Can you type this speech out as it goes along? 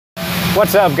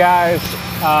What's up, guys?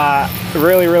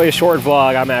 Really short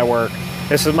vlog. I'm at work.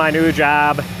 This is my new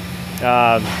job.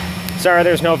 Sorry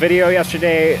there's no video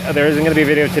yesterday. There isn't going to be a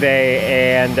video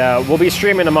today, and we'll be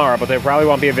streaming tomorrow, but there probably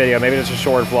won't be a video. Maybe just a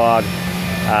short vlog.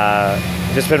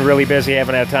 Just been really busy.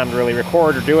 Haven't had time to really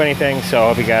record or do anything, so I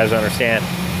hope you guys understand.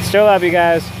 Still love you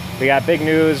guys. We got big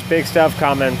news, big stuff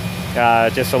coming.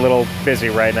 Just a little busy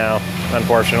right now,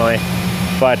 unfortunately.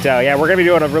 But yeah, we're going to be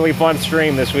doing a really fun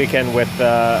stream this weekend with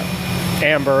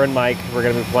Amber and Mike. We're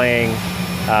going to be playing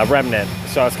Remnant.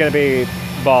 So it's going to be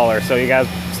baller. So you guys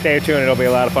stay tuned. It'll be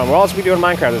a lot of fun. We'll also be doing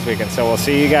Minecraft this weekend. So we'll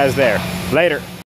see you guys there. Later.